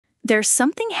There's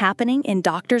something happening in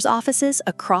doctors' offices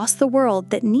across the world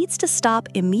that needs to stop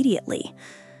immediately.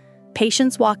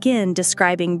 Patients walk in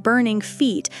describing burning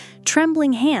feet,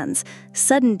 trembling hands,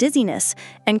 sudden dizziness,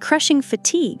 and crushing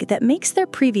fatigue that makes their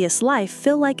previous life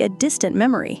feel like a distant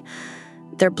memory.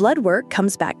 Their blood work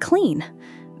comes back clean.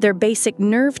 Their basic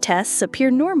nerve tests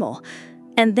appear normal.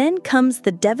 And then comes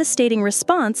the devastating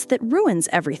response that ruins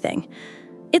everything.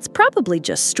 It's probably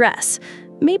just stress.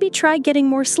 Maybe try getting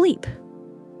more sleep.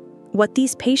 What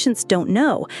these patients don't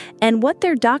know, and what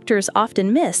their doctors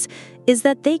often miss, is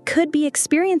that they could be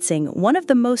experiencing one of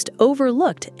the most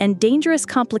overlooked and dangerous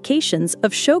complications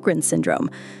of Sjogren's syndrome.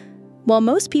 While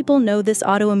most people know this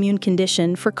autoimmune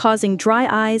condition for causing dry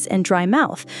eyes and dry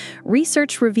mouth,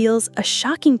 research reveals a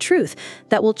shocking truth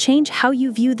that will change how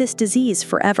you view this disease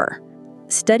forever.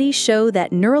 Studies show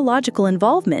that neurological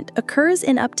involvement occurs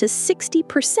in up to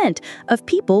 60% of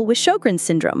people with Sjogren's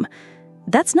syndrome.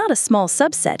 That's not a small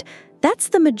subset, that's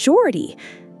the majority.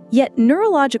 Yet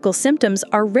neurological symptoms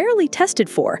are rarely tested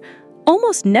for,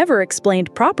 almost never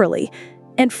explained properly,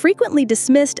 and frequently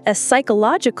dismissed as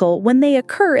psychological when they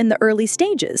occur in the early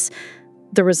stages.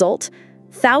 The result?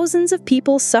 Thousands of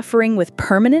people suffering with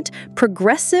permanent,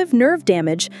 progressive nerve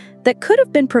damage that could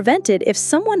have been prevented if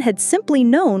someone had simply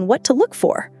known what to look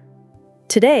for.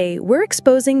 Today, we're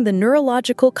exposing the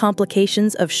neurological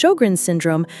complications of Sjogren's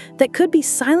syndrome that could be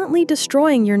silently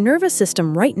destroying your nervous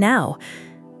system right now.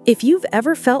 If you've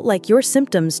ever felt like your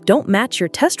symptoms don't match your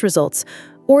test results,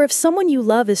 or if someone you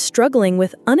love is struggling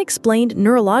with unexplained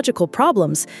neurological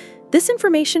problems, this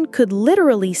information could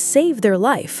literally save their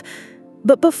life.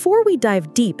 But before we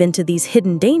dive deep into these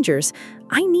hidden dangers,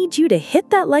 I need you to hit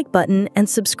that like button and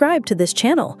subscribe to this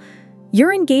channel.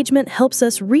 Your engagement helps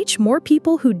us reach more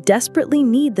people who desperately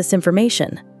need this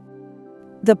information.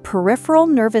 The peripheral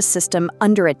nervous system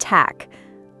under attack.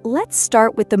 Let's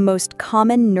start with the most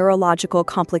common neurological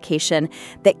complication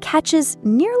that catches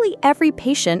nearly every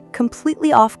patient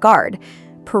completely off guard: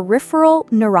 peripheral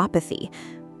neuropathy.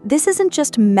 This isn't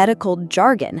just medical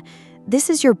jargon. This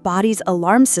is your body's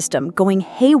alarm system going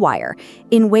haywire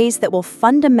in ways that will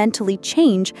fundamentally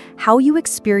change how you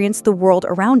experience the world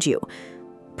around you.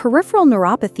 Peripheral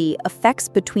neuropathy affects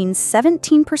between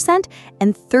 17%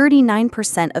 and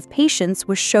 39% of patients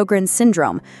with Sjogren's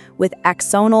syndrome, with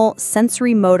axonal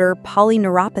sensory-motor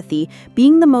polyneuropathy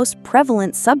being the most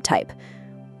prevalent subtype.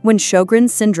 When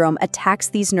Sjogren's syndrome attacks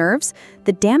these nerves,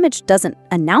 the damage doesn't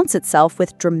announce itself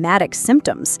with dramatic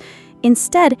symptoms.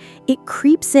 Instead, it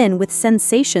creeps in with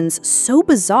sensations so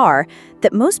bizarre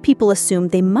that most people assume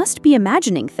they must be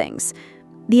imagining things.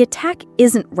 The attack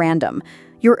isn't random.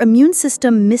 Your immune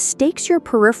system mistakes your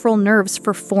peripheral nerves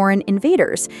for foreign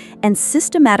invaders and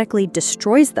systematically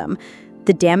destroys them.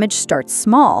 The damage starts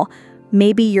small.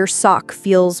 Maybe your sock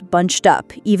feels bunched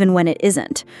up even when it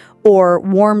isn't, or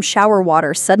warm shower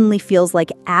water suddenly feels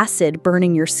like acid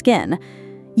burning your skin.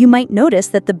 You might notice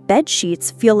that the bed sheets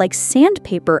feel like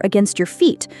sandpaper against your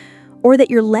feet, or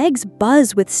that your legs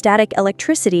buzz with static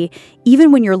electricity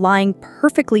even when you're lying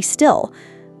perfectly still.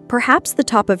 Perhaps the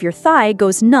top of your thigh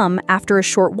goes numb after a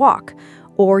short walk,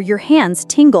 or your hands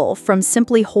tingle from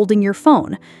simply holding your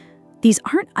phone. These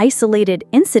aren't isolated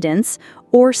incidents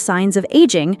or signs of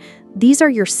aging. These are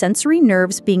your sensory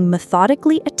nerves being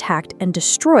methodically attacked and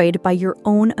destroyed by your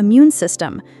own immune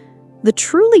system. The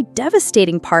truly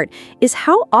devastating part is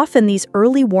how often these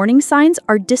early warning signs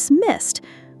are dismissed.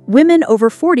 Women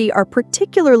over 40 are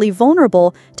particularly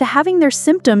vulnerable to having their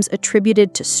symptoms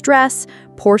attributed to stress,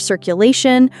 poor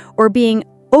circulation, or being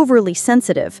overly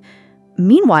sensitive.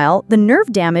 Meanwhile, the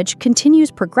nerve damage continues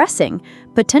progressing,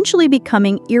 potentially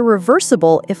becoming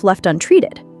irreversible if left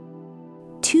untreated.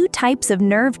 Two types of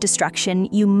nerve destruction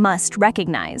you must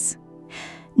recognize.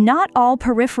 Not all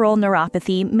peripheral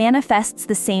neuropathy manifests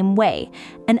the same way,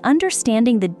 and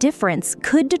understanding the difference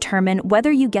could determine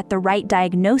whether you get the right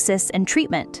diagnosis and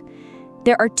treatment.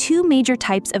 There are two major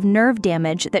types of nerve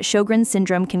damage that Sjogren's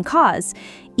syndrome can cause,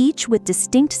 each with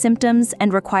distinct symptoms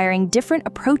and requiring different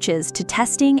approaches to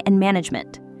testing and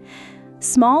management.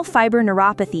 Small fiber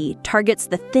neuropathy targets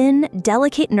the thin,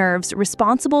 delicate nerves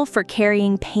responsible for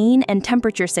carrying pain and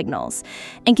temperature signals,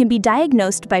 and can be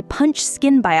diagnosed by punch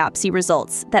skin biopsy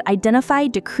results that identify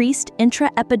decreased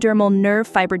intraepidermal nerve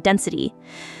fiber density.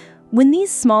 When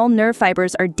these small nerve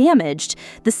fibers are damaged,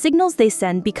 the signals they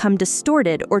send become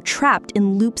distorted or trapped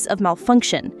in loops of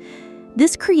malfunction.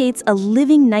 This creates a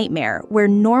living nightmare where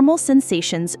normal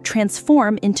sensations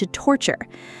transform into torture.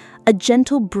 A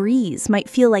gentle breeze might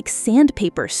feel like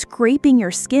sandpaper scraping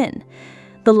your skin.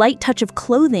 The light touch of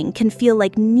clothing can feel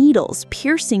like needles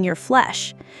piercing your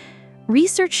flesh.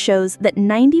 Research shows that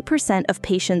 90% of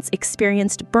patients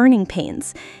experienced burning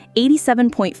pains,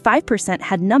 87.5%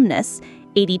 had numbness,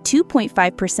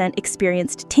 82.5%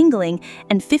 experienced tingling,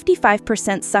 and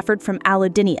 55% suffered from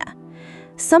allodynia.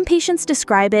 Some patients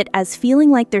describe it as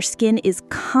feeling like their skin is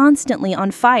constantly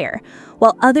on fire,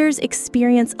 while others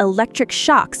experience electric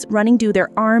shocks running through their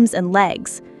arms and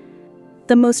legs.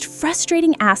 The most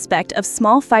frustrating aspect of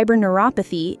small fiber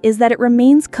neuropathy is that it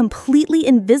remains completely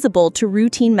invisible to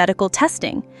routine medical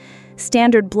testing.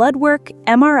 Standard blood work,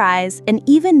 MRIs, and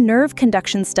even nerve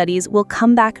conduction studies will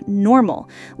come back normal,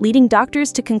 leading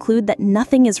doctors to conclude that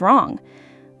nothing is wrong.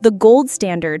 The gold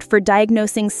standard for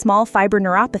diagnosing small fiber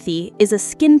neuropathy is a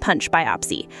skin punch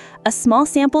biopsy, a small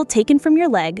sample taken from your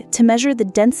leg to measure the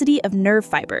density of nerve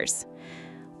fibers.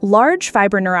 Large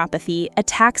fiber neuropathy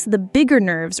attacks the bigger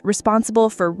nerves responsible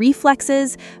for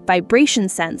reflexes, vibration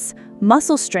sense,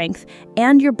 muscle strength,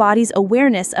 and your body's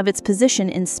awareness of its position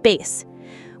in space.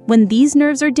 When these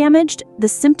nerves are damaged, the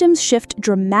symptoms shift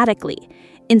dramatically.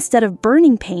 Instead of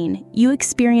burning pain, you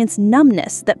experience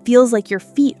numbness that feels like your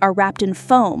feet are wrapped in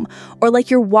foam or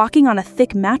like you're walking on a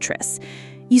thick mattress.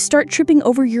 You start tripping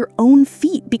over your own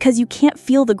feet because you can't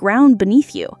feel the ground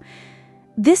beneath you.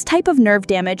 This type of nerve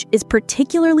damage is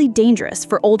particularly dangerous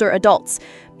for older adults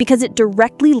because it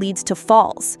directly leads to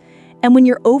falls. And when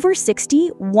you're over 60,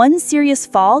 one serious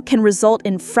fall can result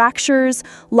in fractures,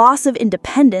 loss of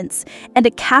independence, and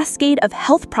a cascade of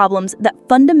health problems that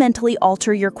fundamentally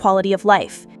alter your quality of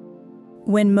life.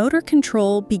 When motor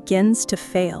control begins to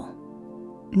fail,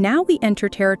 now we enter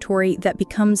territory that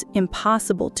becomes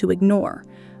impossible to ignore: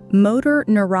 motor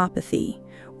neuropathy,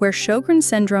 where Sjogren's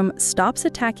syndrome stops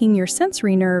attacking your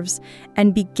sensory nerves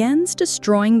and begins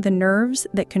destroying the nerves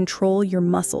that control your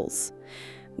muscles.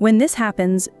 When this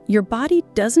happens, your body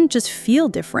doesn't just feel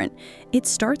different, it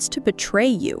starts to betray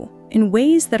you in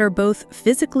ways that are both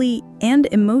physically and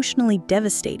emotionally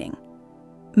devastating.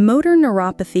 Motor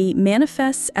neuropathy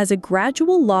manifests as a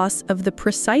gradual loss of the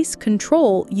precise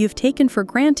control you've taken for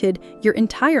granted your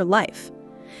entire life.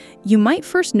 You might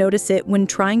first notice it when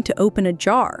trying to open a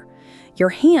jar. Your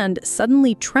hand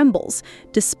suddenly trembles,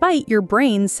 despite your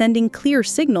brain sending clear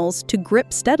signals to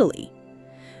grip steadily.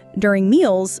 During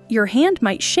meals, your hand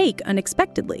might shake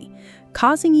unexpectedly,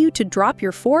 causing you to drop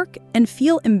your fork and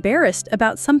feel embarrassed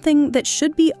about something that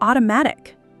should be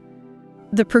automatic.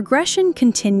 The progression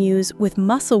continues with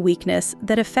muscle weakness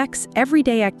that affects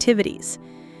everyday activities.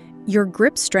 Your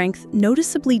grip strength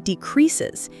noticeably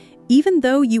decreases, even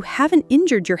though you haven't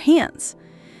injured your hands.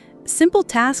 Simple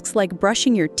tasks like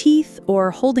brushing your teeth or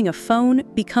holding a phone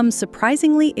become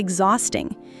surprisingly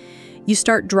exhausting. You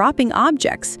start dropping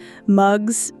objects,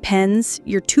 mugs, pens,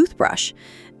 your toothbrush,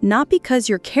 not because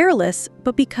you're careless,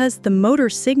 but because the motor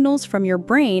signals from your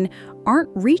brain aren't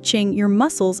reaching your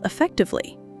muscles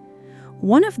effectively.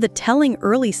 One of the telling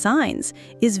early signs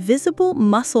is visible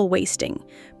muscle wasting,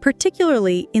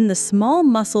 particularly in the small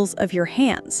muscles of your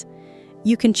hands.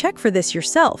 You can check for this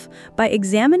yourself by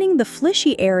examining the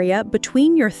fleshy area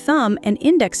between your thumb and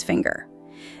index finger.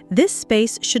 This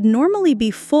space should normally be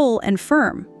full and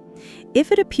firm.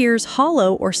 If it appears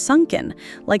hollow or sunken,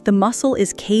 like the muscle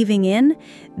is caving in,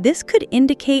 this could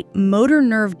indicate motor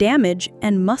nerve damage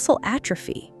and muscle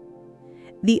atrophy.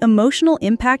 The emotional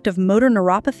impact of motor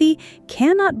neuropathy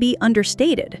cannot be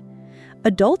understated.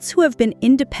 Adults who have been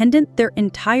independent their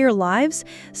entire lives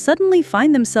suddenly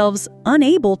find themselves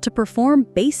unable to perform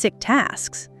basic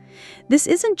tasks. This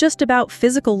isn't just about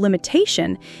physical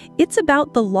limitation, it's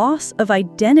about the loss of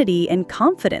identity and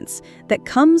confidence that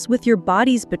comes with your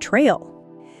body's betrayal.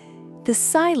 The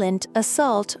silent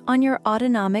assault on your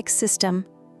autonomic system.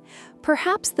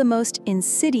 Perhaps the most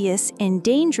insidious and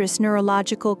dangerous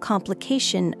neurological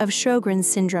complication of Sjogren's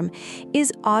syndrome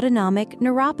is autonomic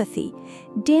neuropathy,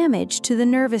 damage to the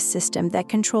nervous system that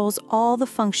controls all the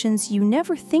functions you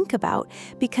never think about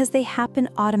because they happen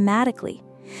automatically.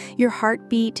 Your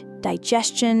heartbeat,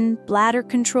 digestion, bladder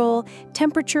control,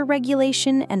 temperature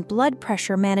regulation, and blood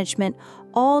pressure management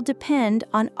all depend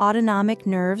on autonomic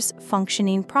nerves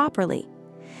functioning properly.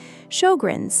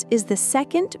 Sjogren's is the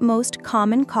second most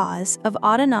common cause of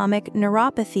autonomic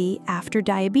neuropathy after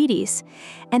diabetes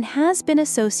and has been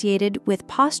associated with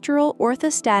postural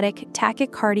orthostatic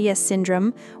tachycardia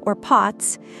syndrome, or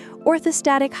POTS,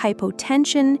 orthostatic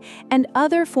hypotension, and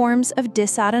other forms of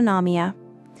dysautonomia.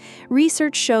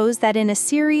 Research shows that in a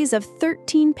series of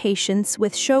 13 patients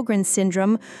with Sjogren's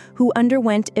syndrome who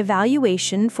underwent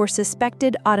evaluation for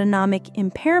suspected autonomic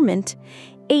impairment,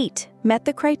 8 met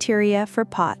the criteria for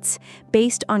POTS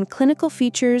based on clinical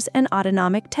features and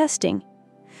autonomic testing.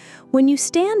 When you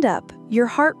stand up, your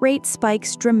heart rate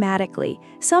spikes dramatically,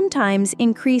 sometimes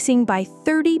increasing by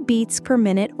 30 beats per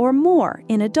minute or more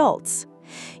in adults.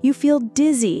 You feel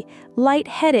dizzy,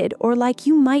 lightheaded, or like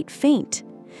you might faint.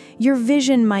 Your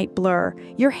vision might blur,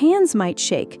 your hands might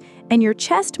shake, and your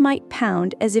chest might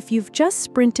pound as if you've just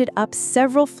sprinted up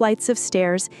several flights of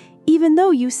stairs, even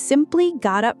though you simply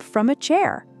got up from a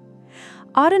chair.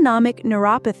 Autonomic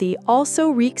neuropathy also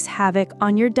wreaks havoc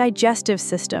on your digestive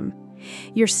system.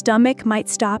 Your stomach might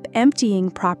stop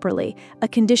emptying properly, a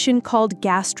condition called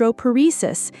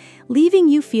gastroparesis, leaving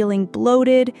you feeling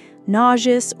bloated,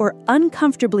 nauseous, or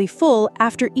uncomfortably full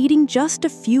after eating just a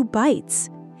few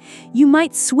bites. You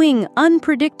might swing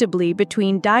unpredictably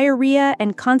between diarrhea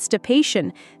and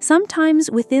constipation,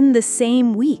 sometimes within the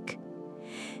same week.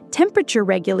 Temperature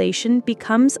regulation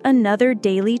becomes another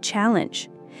daily challenge.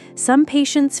 Some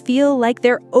patients feel like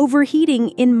they're overheating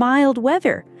in mild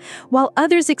weather, while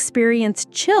others experience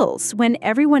chills when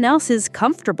everyone else is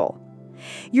comfortable.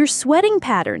 Your sweating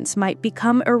patterns might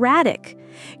become erratic.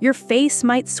 Your face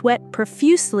might sweat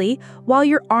profusely while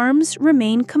your arms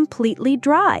remain completely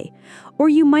dry, or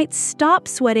you might stop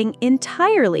sweating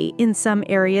entirely in some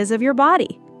areas of your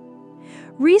body.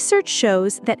 Research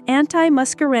shows that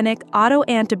anti-muscarinic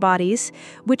autoantibodies,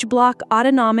 which block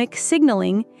autonomic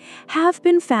signaling, have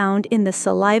been found in the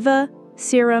saliva,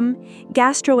 serum,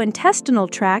 gastrointestinal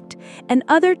tract, and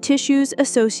other tissues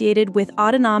associated with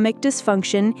autonomic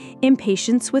dysfunction in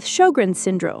patients with Sjogren's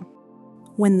syndrome.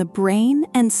 When the brain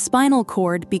and spinal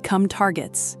cord become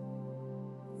targets,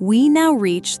 we now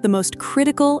reach the most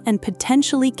critical and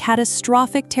potentially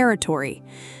catastrophic territory: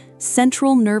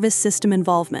 central nervous system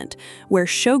involvement, where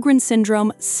Sjogren's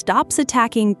syndrome stops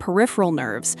attacking peripheral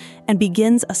nerves and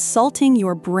begins assaulting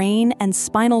your brain and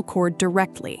spinal cord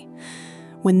directly.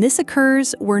 When this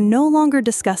occurs, we're no longer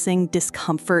discussing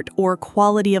discomfort or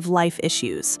quality of life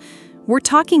issues. We're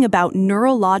talking about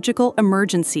neurological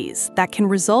emergencies that can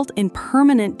result in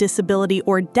permanent disability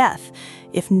or death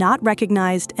if not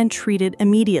recognized and treated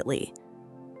immediately.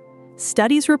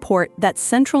 Studies report that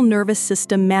central nervous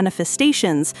system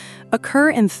manifestations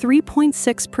occur in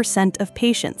 3.6% of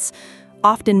patients,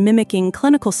 often mimicking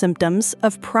clinical symptoms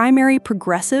of primary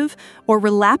progressive or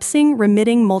relapsing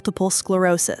remitting multiple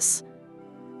sclerosis.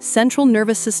 Central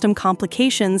nervous system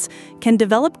complications can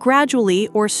develop gradually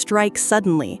or strike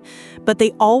suddenly, but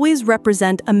they always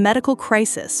represent a medical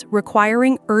crisis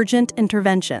requiring urgent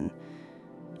intervention.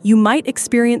 You might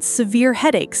experience severe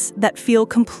headaches that feel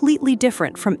completely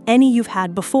different from any you've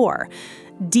had before,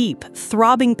 deep,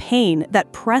 throbbing pain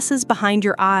that presses behind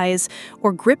your eyes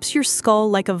or grips your skull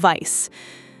like a vice.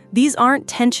 These aren't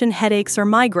tension headaches or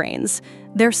migraines.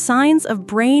 They're signs of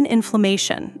brain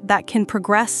inflammation that can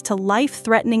progress to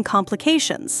life-threatening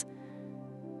complications.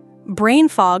 Brain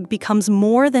fog becomes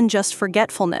more than just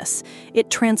forgetfulness.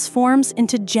 It transforms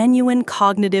into genuine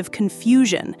cognitive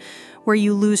confusion, where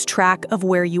you lose track of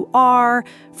where you are,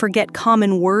 forget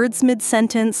common words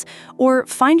mid-sentence, or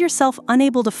find yourself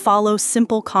unable to follow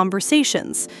simple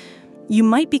conversations. You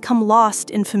might become lost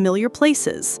in familiar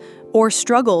places, or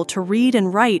struggle to read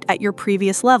and write at your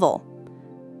previous level.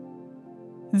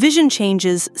 Vision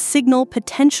changes signal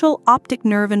potential optic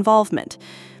nerve involvement.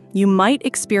 You might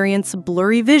experience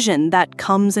blurry vision that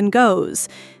comes and goes,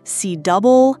 see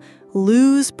double,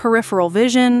 lose peripheral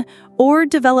vision, or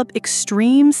develop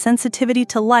extreme sensitivity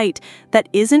to light that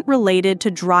isn't related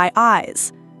to dry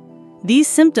eyes. These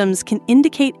symptoms can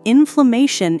indicate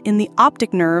inflammation in the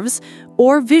optic nerves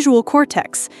or visual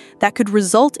cortex that could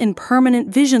result in permanent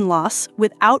vision loss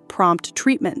without prompt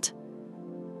treatment.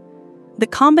 The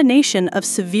combination of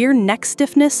severe neck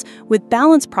stiffness with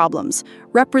balance problems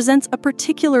represents a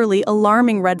particularly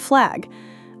alarming red flag.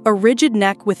 A rigid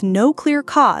neck with no clear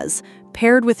cause,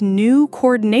 paired with new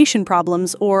coordination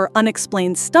problems or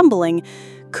unexplained stumbling,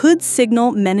 could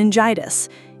signal meningitis,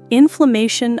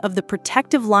 inflammation of the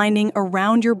protective lining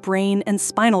around your brain and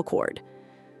spinal cord.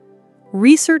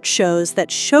 Research shows that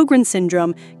Sjogren's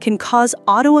syndrome can cause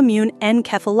autoimmune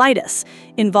encephalitis,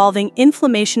 involving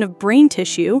inflammation of brain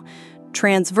tissue,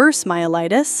 transverse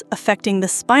myelitis, affecting the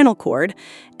spinal cord,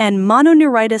 and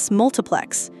mononeuritis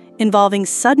multiplex, involving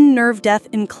sudden nerve death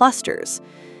in clusters.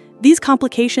 These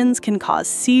complications can cause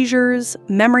seizures,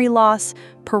 memory loss,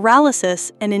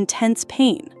 paralysis, and intense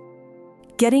pain.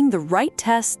 Getting the right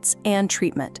tests and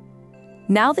treatment.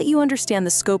 Now that you understand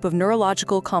the scope of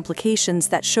neurological complications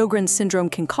that Sjogren's syndrome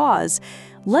can cause,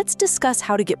 let's discuss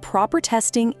how to get proper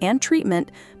testing and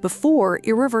treatment before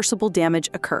irreversible damage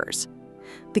occurs.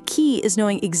 The key is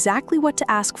knowing exactly what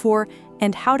to ask for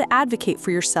and how to advocate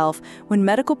for yourself when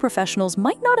medical professionals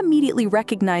might not immediately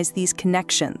recognize these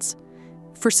connections.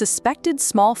 For suspected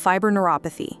small fiber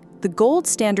neuropathy, The gold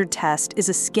standard test is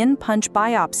a skin punch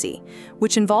biopsy,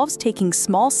 which involves taking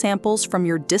small samples from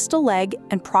your distal leg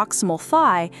and proximal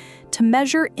thigh to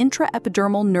measure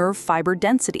intraepidermal nerve fiber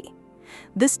density.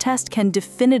 This test can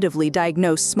definitively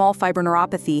diagnose small fiber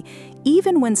neuropathy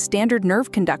even when standard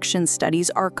nerve conduction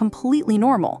studies are completely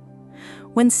normal.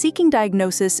 When seeking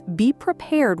diagnosis, be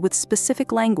prepared with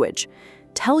specific language.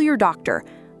 Tell your doctor,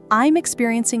 "I'm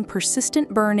experiencing persistent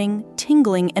burning,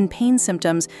 tingling, and pain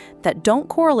symptoms that don't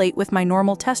correlate with my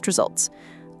normal test results.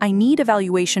 I need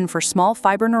evaluation for small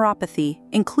fiber neuropathy,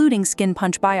 including skin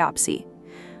punch biopsy.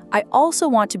 I also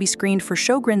want to be screened for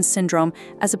Sjogren's syndrome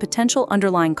as a potential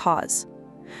underlying cause."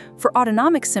 For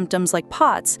autonomic symptoms like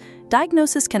POTS,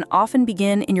 diagnosis can often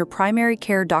begin in your primary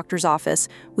care doctor's office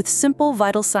with simple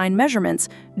vital sign measurements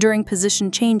during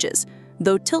position changes,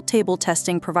 though tilt table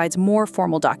testing provides more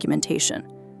formal documentation.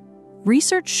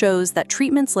 Research shows that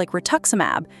treatments like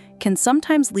rituximab can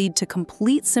sometimes lead to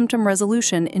complete symptom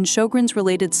resolution in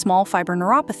Sjogren's-related small fiber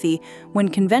neuropathy when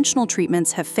conventional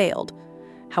treatments have failed.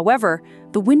 However,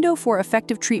 the window for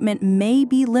effective treatment may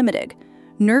be limited.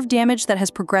 Nerve damage that has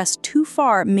progressed too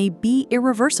far may be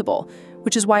irreversible,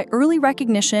 which is why early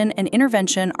recognition and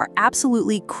intervention are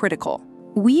absolutely critical.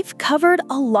 We've covered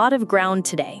a lot of ground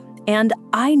today, and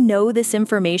I know this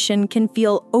information can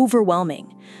feel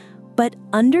overwhelming. But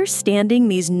understanding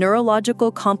these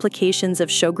neurological complications of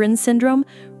Sjogren's syndrome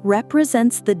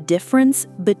represents the difference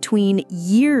between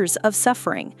years of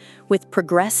suffering with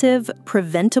progressive,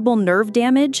 preventable nerve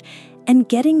damage and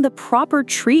getting the proper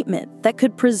treatment that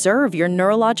could preserve your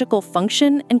neurological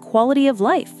function and quality of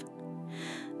life.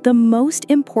 The most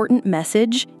important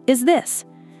message is this: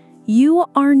 you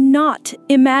are not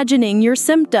imagining your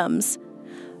symptoms.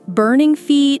 Burning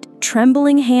feet,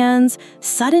 trembling hands,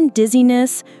 sudden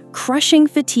dizziness, crushing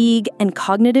fatigue, and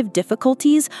cognitive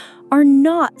difficulties are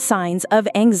not signs of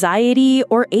anxiety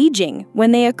or aging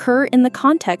when they occur in the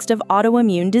context of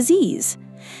autoimmune disease.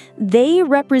 They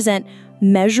represent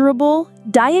measurable,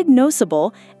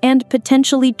 diagnosable, and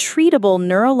potentially treatable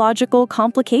neurological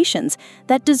complications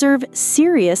that deserve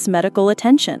serious medical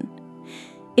attention.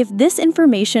 If this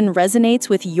information resonates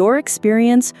with your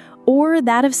experience or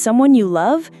that of someone you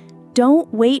love,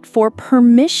 don't wait for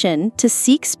permission to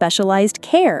seek specialized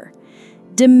care.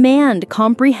 Demand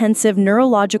comprehensive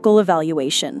neurological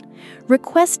evaluation.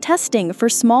 Request testing for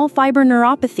small fiber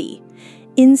neuropathy.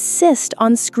 Insist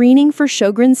on screening for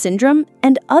Sjogren's syndrome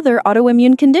and other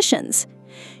autoimmune conditions.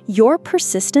 Your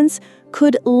persistence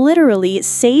could literally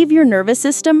save your nervous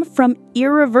system from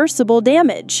irreversible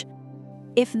damage.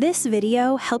 If this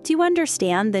video helped you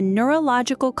understand the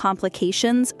neurological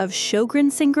complications of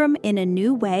Sjogren's syndrome in a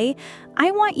new way,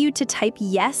 I want you to type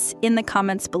yes in the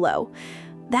comments below.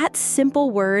 That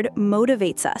simple word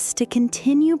motivates us to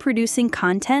continue producing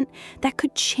content that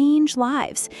could change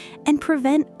lives and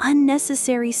prevent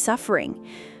unnecessary suffering.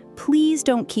 Please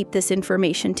don't keep this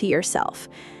information to yourself.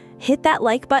 Hit that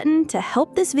like button to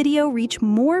help this video reach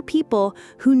more people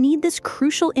who need this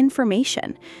crucial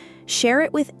information. Share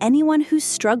it with anyone who's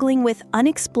struggling with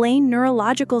unexplained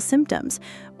neurological symptoms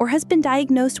or has been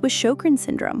diagnosed with Sjogren's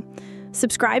syndrome.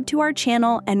 Subscribe to our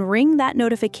channel and ring that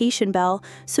notification bell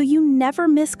so you never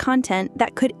miss content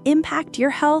that could impact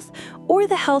your health or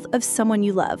the health of someone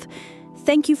you love.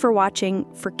 Thank you for watching,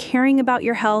 for caring about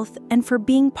your health, and for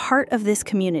being part of this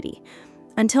community.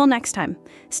 Until next time,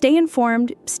 stay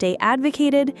informed, stay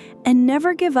advocated, and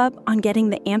never give up on getting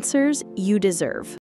the answers you deserve.